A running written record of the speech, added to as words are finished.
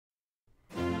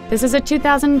This is a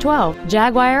 2012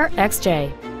 Jaguar XJ.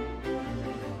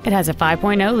 It has a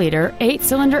 5.0-liter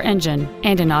 8-cylinder engine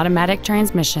and an automatic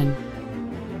transmission.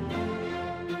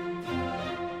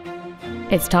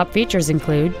 Its top features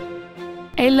include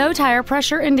a low tire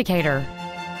pressure indicator,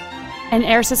 an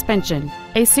air suspension,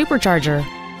 a supercharger,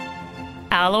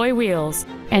 alloy wheels,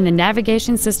 and the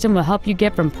navigation system will help you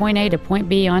get from point A to point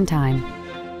B on time.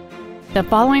 The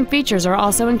following features are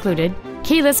also included: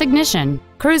 keyless ignition,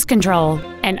 cruise control,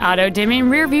 an auto-dimming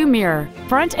rearview mirror,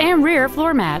 front and rear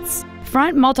floor mats,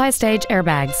 front multi-stage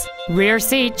airbags, rear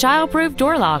seat child-proof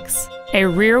door locks, a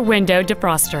rear window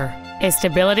defroster, a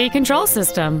stability control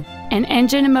system, an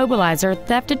engine immobilizer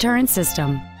theft deterrent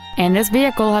system, and this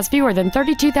vehicle has fewer than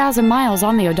 32,000 miles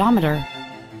on the odometer.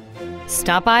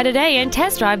 Stop by today and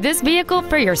test drive this vehicle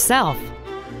for yourself.